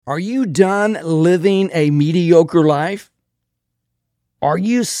Are you done living a mediocre life? Are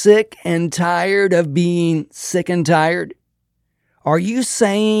you sick and tired of being sick and tired? Are you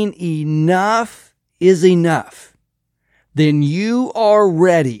saying enough is enough? Then you are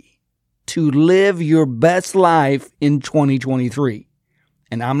ready to live your best life in 2023.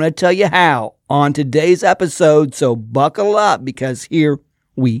 And I'm going to tell you how on today's episode, so buckle up because here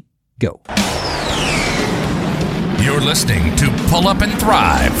we go. You're listening to Pull Up and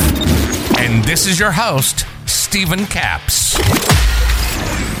Thrive. And this is your host, Stephen Capps.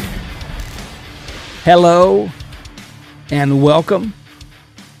 Hello and welcome.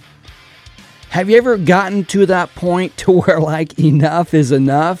 Have you ever gotten to that point to where enough is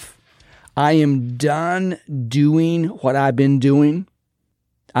enough? I am done doing what I've been doing.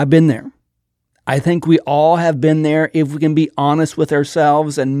 I've been there. I think we all have been there if we can be honest with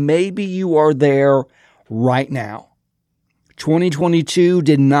ourselves, and maybe you are there right now. 2022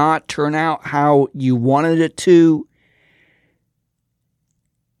 did not turn out how you wanted it to,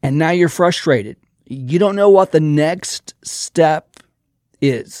 and now you're frustrated. You don't know what the next step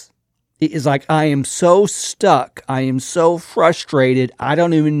is. It is like, I am so stuck. I am so frustrated. I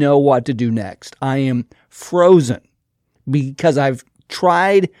don't even know what to do next. I am frozen because I've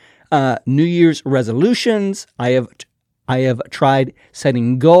tried New Year's resolutions. I have tried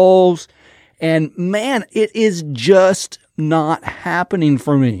setting goals, and man, it is just not happening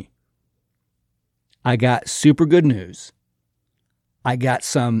for me. I got super good news. I got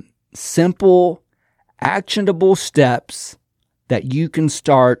some simple, actionable steps that you can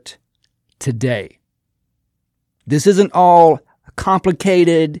start today. This isn't all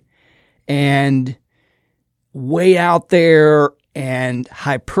complicated and way out there and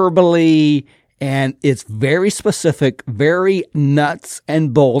hyperbole, and it's very specific, very nuts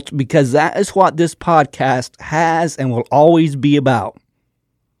and bolts, because that is what this podcast has and will always be about.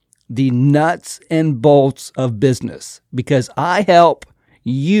 The nuts and bolts of business, because I help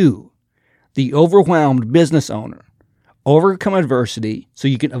you, the overwhelmed business owner, overcome adversity so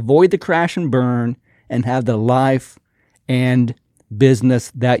you can avoid the crash and burn and have the life and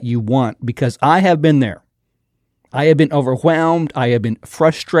business that you want, because I have been there. I have been overwhelmed, I have been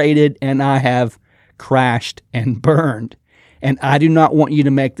frustrated, and I have crashed and burned. And I do not want you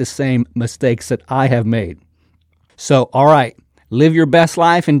to make the same mistakes that I have made. So, all right, live your best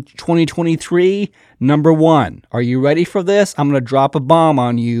life in 2023. Number one, are you ready for this? I'm going to drop a bomb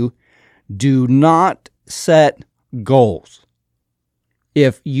on you. Do not set goals.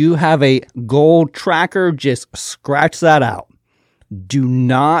 If you have a goal tracker, just scratch that out. Do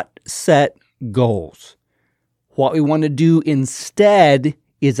not set goals. What we want to do instead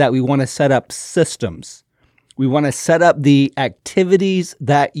is that we want to set up systems. We want to set up the activities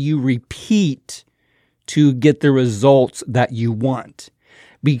that you repeat to get the results that you want.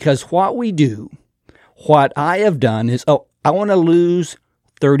 Because what we do, what I have done is, I want to lose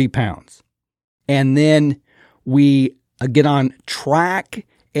 30 pounds. And then we get on track,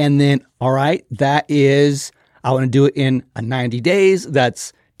 and then, all right, that is, I want to do it in 90 days.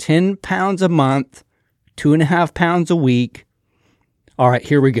 That's 10 pounds a month. 2.5 pounds a week. All right,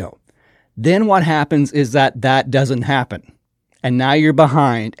 here we go. Then what happens is that doesn't happen. And now you're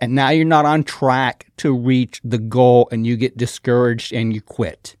behind, and now you're not on track to reach the goal, and you get discouraged and you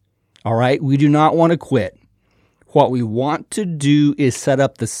quit. All right, we do not want to quit. What we want to do is set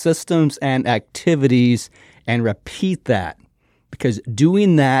up the systems and activities and repeat that, because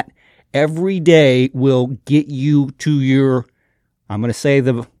doing that every day will get you to your, I'm going to say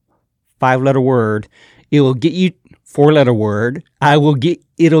the 5-letter word, it will get you 4-letter word. It'll get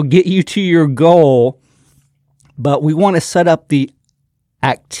you to your goal, but we want to set up the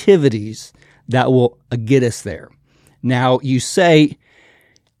activities that will get us there. Now, you say,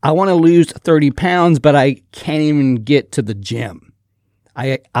 I want to lose 30 pounds, but I can't even get to the gym.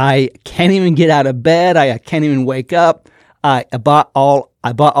 I can't even get out of bed. I can't even wake up. I bought all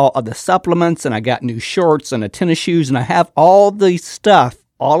of the supplements, and I got new shorts and tennis shoes, and I have all the stuff,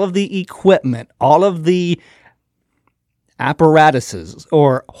 all of the equipment, all of the apparatuses,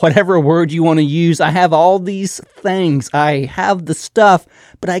 or whatever word you want to use. I have all these things. I have the stuff,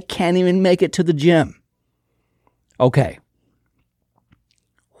 but I can't even make it to the gym. Okay.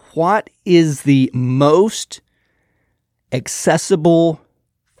 What is the most accessible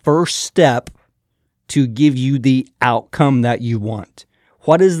first step to give you the outcome that you want?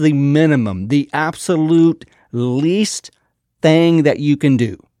 What is the minimum, the absolute least thing that you can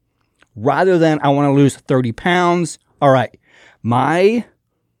do? Rather than, I want to lose 30 pounds. All right, my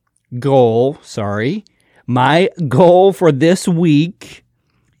goal for this week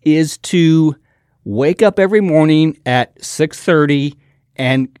is to wake up every morning at 6:30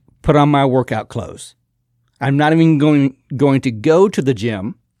 and put on my workout clothes. I'm not even going to go to the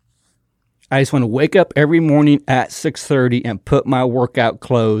gym. I just want to wake up every morning at 6:30 and put my workout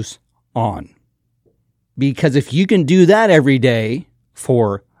clothes on. Because if you can do that every day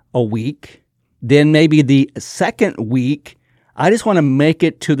for a week, then maybe the second week, I just want to make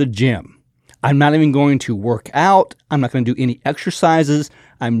it to the gym. I'm not even going to work out. I'm not going to do any exercises.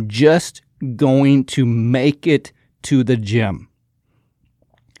 I'm just going to make it to the gym.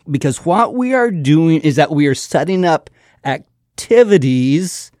 Because what we are doing is that we are setting up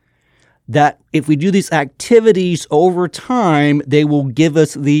activities that if we do these activities over time, they will give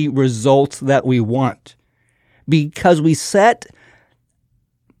us the results that we want. Because we set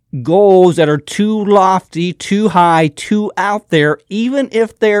goals that are too lofty, too high, too out there, even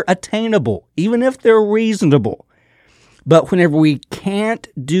if they're attainable, even if they're reasonable. But whenever we can't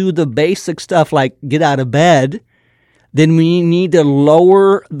do the basic stuff like get out of bed, then we need to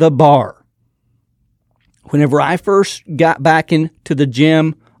lower the bar. Whenever I first got back into the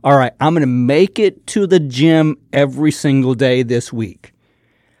gym, all right, I'm going to make it to the gym every single day this week.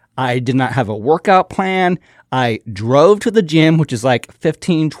 I did not have a workout plan. I drove to the gym, which is like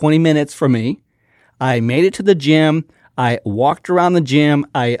 15, 20 minutes from me. I made it to the gym. I walked around the gym.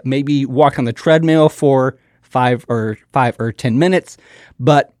 I maybe walked on the treadmill for 5 or 10 minutes.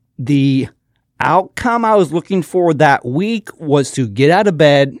 But the outcome I was looking for that week was to get out of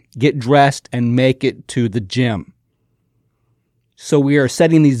bed, get dressed, and make it to the gym. So we are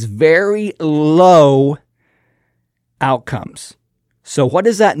setting these very low outcomes. So what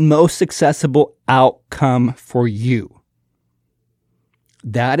is that most accessible outcome for you?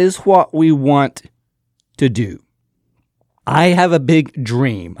 That is what we want to do. I have a big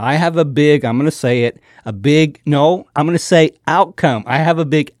dream. I'm going to say outcome. I have a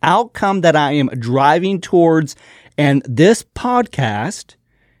big outcome that I am driving towards, and this podcast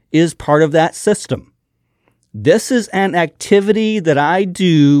is part of that system. This is an activity that I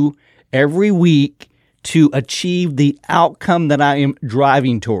do every week to achieve the outcome that I am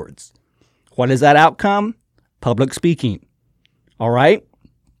driving towards. What is that outcome? Public speaking. All right?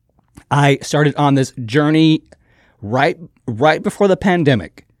 I started on this journey right before the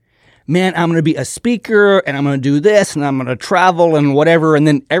pandemic. Man, I'm going to be a speaker and I'm going to do this and I'm going to travel and whatever, and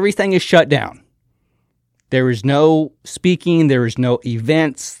then everything is shut down. There is no speaking, there is no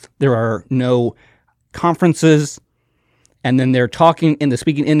events, there are no conferences. And then they're talking in the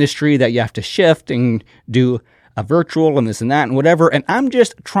speaking industry that you have to shift and do a virtual and this and that and whatever. And I'm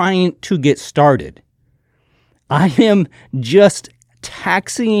just trying to get started. I am just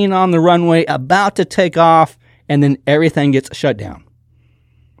taxiing on the runway, about to take off, and then everything gets shut down.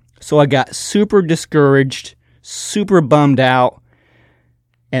 So I got super discouraged, super bummed out.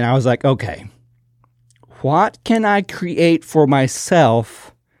 And I was like, okay, what can I create for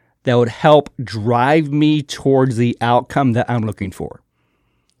myself that would help drive me towards the outcome that I'm looking for?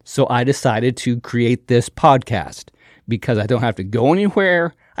 So I decided to create this podcast because I don't have to go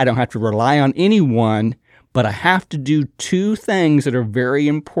anywhere. I don't have to rely on anyone, but I have to do two things that are very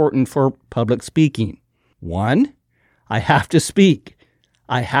important for public speaking. One, I have to speak.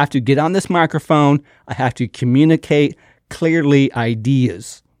 I have to get on this microphone. I have to communicate clearly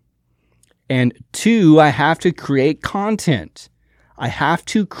ideas. And two, I have to create content. I have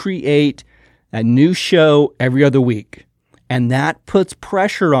to create a new show every other week, and that puts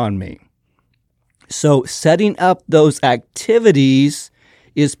pressure on me. So setting up those activities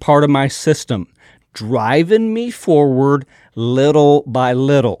is part of my system, driving me forward little by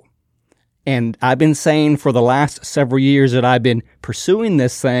little. And I've been saying for the last several years that I've been pursuing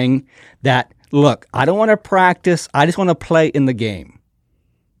this thing that, look, I don't want to practice. I just want to play in the game.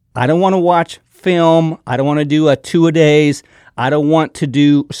 I don't want to watch film. I don't want to do a 2-a-days. I don't want to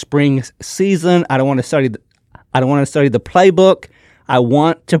do spring season. I don't want to study the playbook. I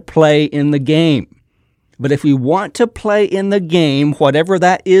want to play in the game. But if we want to play in the game, whatever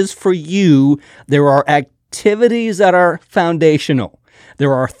that is for you, there are activities that are foundational.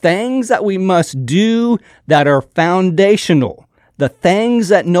 There are things that we must do that are foundational, the things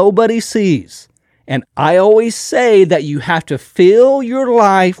that nobody sees. And I always say that you have to fill your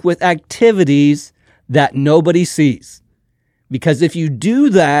life with activities that nobody sees. Because if you do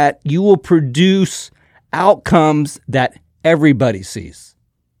that, you will produce outcomes that everybody sees.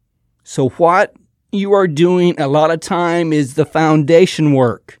 So what you are doing a lot of time is the foundation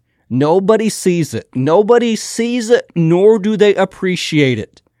work. Nobody sees it. Nobody sees it, nor do they appreciate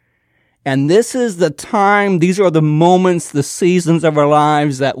it. And this is the time, these are the moments, the seasons of our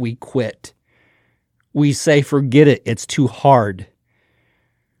lives that we quit. We say, forget it, it's too hard.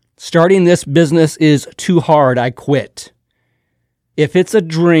 Starting this business is too hard, I quit. If it's a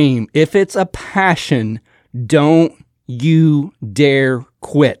dream, if it's a passion, don't you dare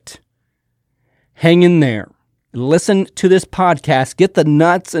quit. Hang in there. Listen to this podcast. Get the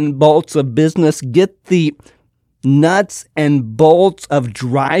nuts and bolts of business. Get the nuts and bolts of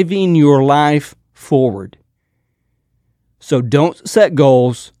driving your life forward. So don't set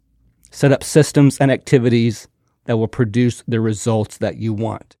goals. Set up systems and activities that will produce the results that you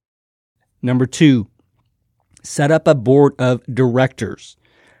want. Number 2, set up a board of directors.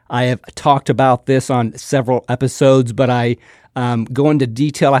 I have talked about this on several episodes, but I go into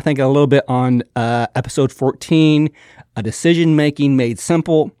detail, I think, a little bit on episode 14, A Decision Making Made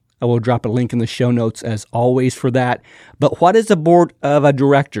Simple. I will drop a link in the show notes as always for that. But what is a board of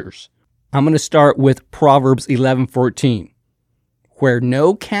directors? I'm going to start with Proverbs 11:14. Where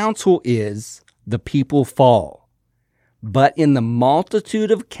no counsel is, the people fall. But in the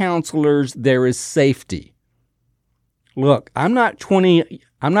multitude of counselors, there is safety. Look, I'm not 20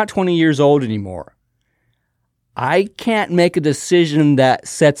 years old anymore. I can't make a decision that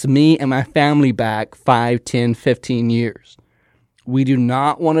sets me and my family back 5, 10, 15 years. We do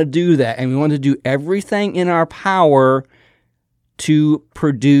not want to do that, and we want to do everything in our power to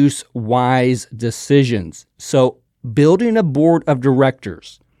produce wise decisions. So, building a board of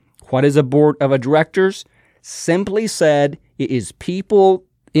directors. What is a board of directors? Simply said, it is people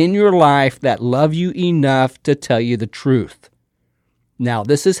in your life that love you enough to tell you the truth. Now,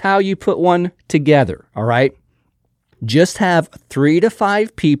 this is how you put one together, all right? Just have 3 to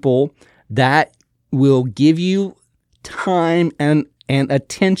 5 people that will give you time and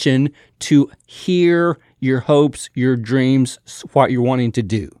attention to hear your hopes, your dreams, what you're wanting to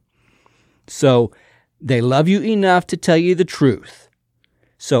do. So, they love you enough to tell you the truth.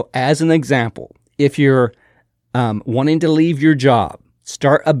 So as an example, if you're wanting to leave your job,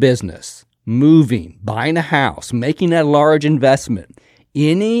 start a business, moving, buying a house, making a large investment,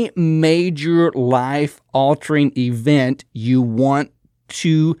 any major life-altering event, you want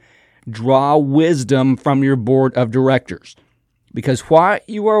to draw wisdom from your board of directors. Because what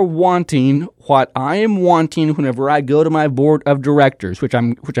you are wanting, what I am wanting whenever I go to my board of directors, which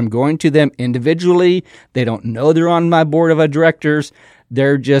I'm going to them individually, they don't know they're on my board of directors. We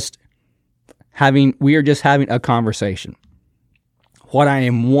are just having a conversation. What I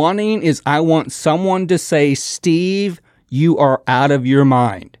am wanting is I want someone to say, Steve, you are out of your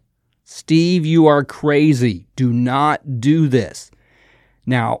mind. Steve, you are crazy. Do not do this.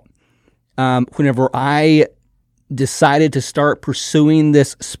 Now, whenever I decided to start pursuing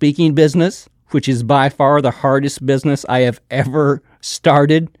this speaking business, which is by far the hardest business I have ever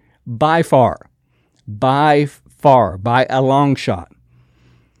started, by far, by a long shot.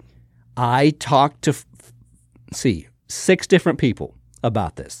 I talked to, 6 different people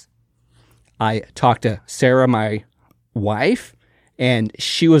about this. I talked to Sarah, my wife, and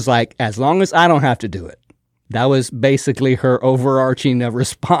she was like, as long as I don't have to do it. That was basically her overarching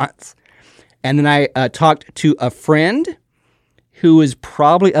response. And then I talked to a friend who is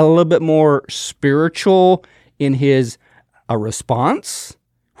probably a little bit more spiritual in his response,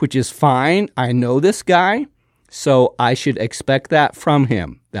 which is fine. I know this guy, so I should expect that from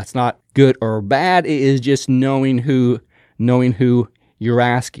him. That's not good or bad. It is just knowing who you're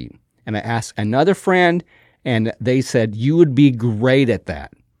asking. And I asked another friend, and they said, you would be great at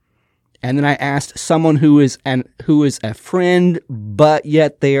that. And then I asked someone who is a friend, but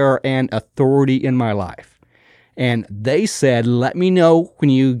yet they are an authority in my life. And they said, let me know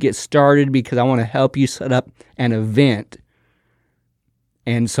when you get started because I want to help you set up an event.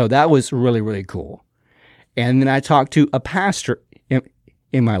 And so that was really, really cool. And then I talked to a pastor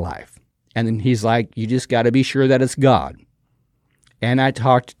in my life. And then he's like, you just got to be sure that it's God. And I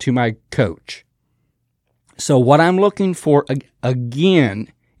talked to my coach. So what I'm looking for,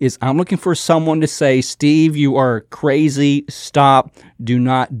 again, is I'm looking for someone to say, Steve, you are crazy. Stop. Do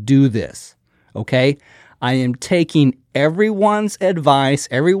not do this. Okay? I am taking everyone's advice,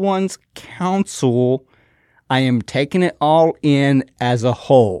 everyone's counsel. I am taking it all in as a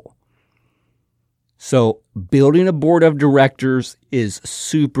whole. So building a board of directors is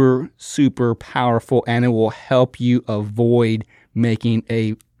super, super powerful, and it will help you avoid making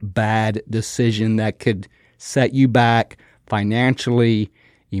a bad decision that could set you back financially,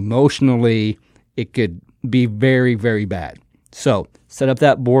 emotionally. It could be very, very bad. So set up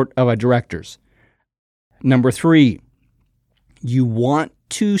that board of directors. Number 3, you want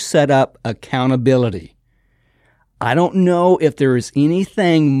to set up accountability. I don't know if there is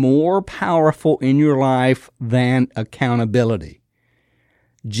anything more powerful in your life than accountability.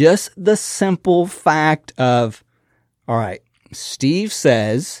 Just the simple fact of, all right, Steve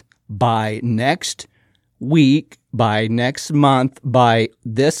says by next week, by next month, by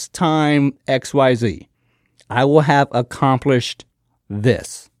this time, XYZ, I will have accomplished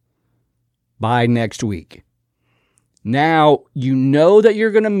this by next week. Now, you know that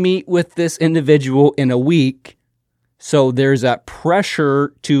you're going to meet with this individual in a week, so there's that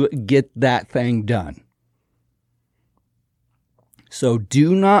pressure to get that thing done. So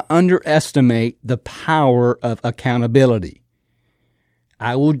do not underestimate the power of accountability.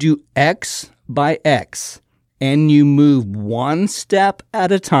 I will do X by X, and you move one step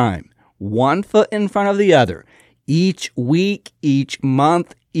at a time, one foot in front of the other. Each week, each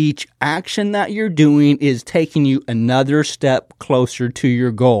month, each action that you're doing is taking you another step closer to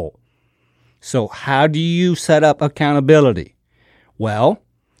your goal. So how do you set up accountability? Well,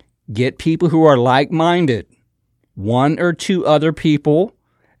 get people who are like-minded. 1 or 2 other people,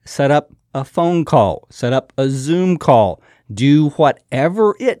 set up a phone call, set up a Zoom call, do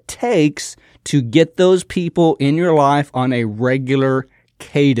whatever it takes to get those people in your life on a regular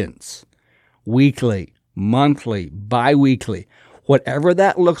cadence, weekly, monthly, bi-weekly, whatever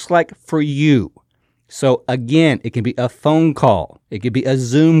that looks like for you. So again, it can be a phone call, it could be a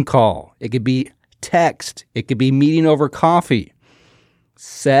Zoom call, it could be text, it could be meeting over coffee.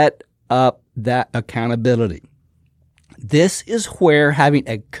 Set up that accountability. This is where having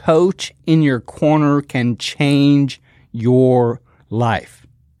a coach in your corner can change your life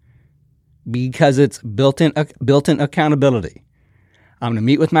because it's built-in accountability. I'm going to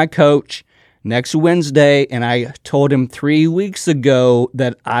meet with my coach next Wednesday, and I told him 3 weeks ago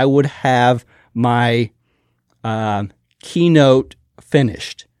that I would have my keynote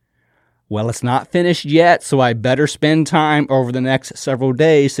finished. Well, it's not finished yet, so I better spend time over the next several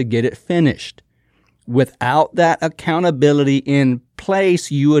days to get it finished. Without that accountability in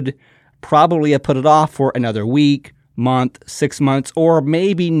place, you would probably have put it off for another week, month, 6 months, or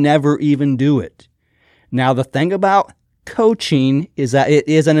maybe never even do it. Now, the thing about coaching is that it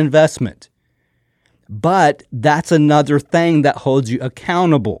is an investment. But that's another thing that holds you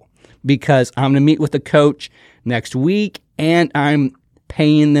accountable because I'm going to meet with the coach next week and I'm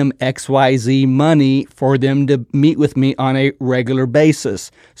paying them XYZ money for them to meet with me on a regular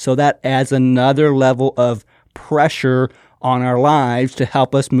basis. So that adds another level of pressure on our lives to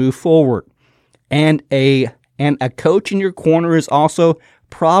help us move forward. And a coach in your corner is also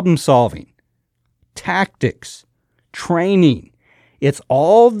problem solving, tactics, training. It's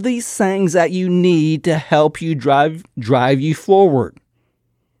all these things that you need to help you drive you forward.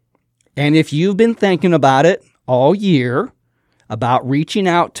 And if you've been thinking about it all year, about reaching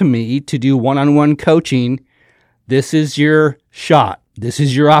out to me to do one-on-one coaching, this is your shot. This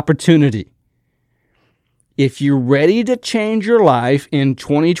is your opportunity. If you're ready to change your life in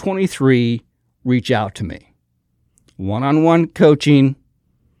 2023, reach out to me. One-on-one coaching,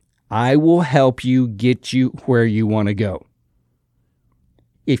 I will help you get you where you want to go.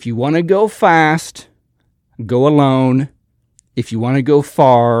 If you want to go fast, go alone. If you want to go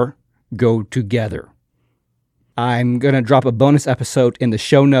far, go together. I'm going to drop a bonus episode in the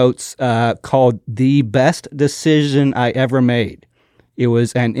show notes called The Best Decision I Ever Made. It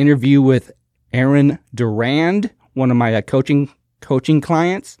was an interview with Aaron Durand, one of my coaching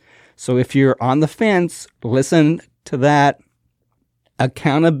clients. So if you're on the fence, listen to that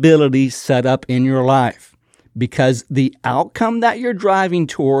accountability set up in your life. Because the outcome that you're driving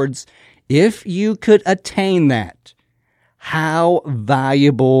towards, if you could attain that, how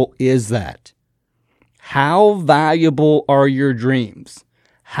valuable is that? How valuable are your dreams?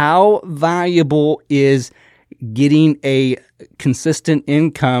 How valuable is getting a consistent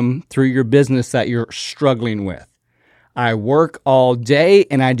income through your business that you're struggling with? I work all day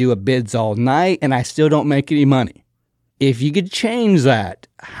and I do bids all night and I still don't make any money. If you could change that,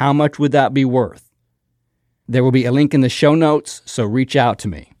 how much would that be worth? There will be a link in the show notes, so reach out to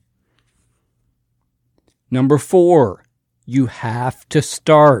me. Number 4, you have to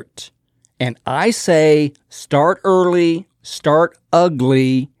start. And I say start early, start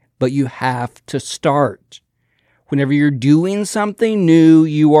ugly, but you have to start. Whenever you're doing something new,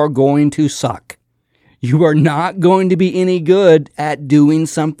 you are going to suck. You are not going to be any good at doing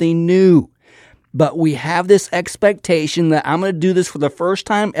something new. But we have this expectation that I'm going to do this for the first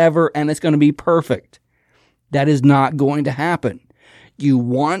time ever and it's going to be perfect. That is not going to happen. You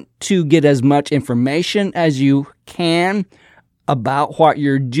want to get as much information as you can about what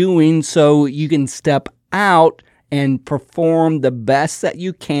you're doing so you can step out and perform the best that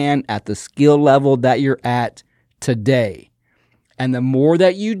you can at the skill level that you're at today. And the more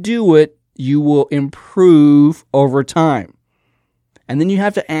that you do it, you will improve over time. And then you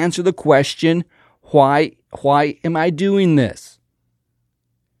have to answer the question, why am I doing this?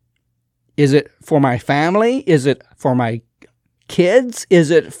 Is it for my family? Is it for my kids?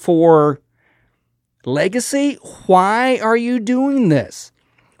 Is it for legacy? Why are you doing this?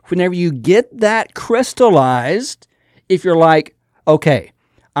 Whenever you get that crystallized, if you're like, okay,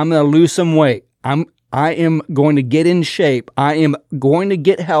 I'm going to lose some weight. I am going to get in shape. I am going to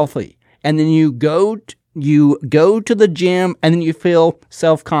get healthy. And then you go to the gym and then you feel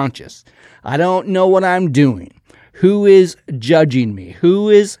self-conscious. I don't know what I'm doing. Who is judging me? Who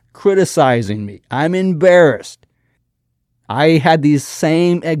is criticizing me? I'm embarrassed. I had these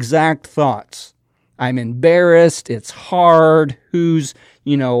same exact thoughts. I'm embarrassed. It's hard. Who's,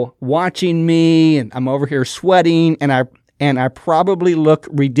 watching me? And I'm over here sweating and I probably look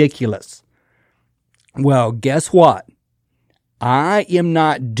ridiculous. Well, guess what? I am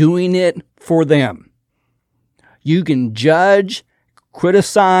not doing it for them. You can judge,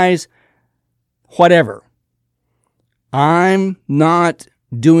 criticize, whatever. I'm not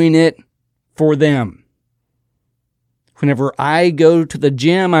doing it for them. Whenever I go to the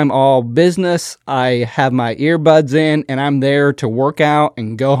gym, I'm all business. I have my earbuds in and I'm there to work out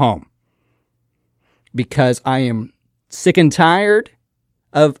and go home. Because I am sick and tired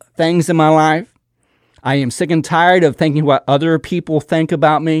of things in my life. I am sick and tired of thinking what other people think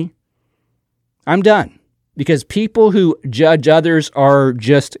about me. I'm done. Because people who judge others are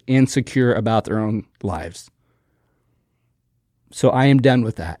just insecure about their own lives. So I am done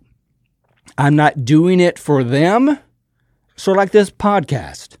with that. I'm not doing it for them. Sort of like this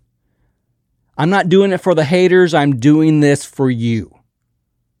podcast. I'm not doing it for the haters. I'm doing this for you.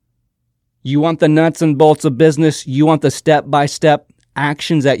 You want the nuts and bolts of business. You want the step-by-step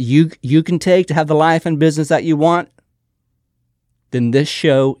actions that you can take to have the life and business that you want. Then this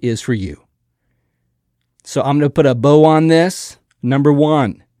show is for you. So I'm going to put a bow on this. Number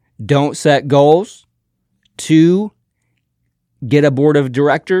 1, don't set goals. 2, get a board of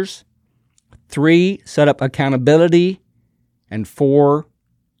directors. 3, set up accountability. And 4,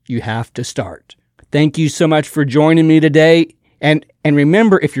 you have to start. Thank you so much for joining me today. And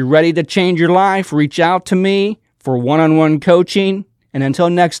remember, if you're ready to change your life, reach out to me for one-on-one coaching. And until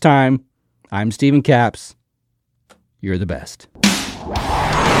next time, I'm Stephen Capps. You're the best.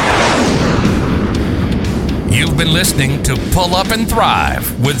 You've been listening to Pull Up and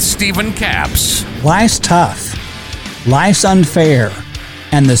Thrive with Stephen Capps. Life's tough. Life's unfair.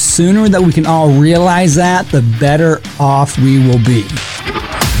 And the sooner that we can all realize that, the better off we will be.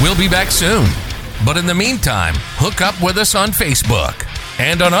 We'll be back soon. But in the meantime, hook up with us on Facebook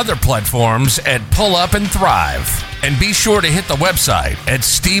and on other platforms at Pull Up and Thrive. And be sure to hit the website at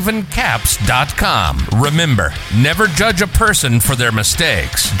StephenCapps.com. Remember, never judge a person for their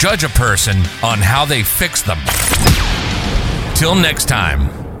mistakes. Judge a person on how they fix them. Till next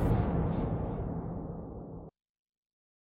time.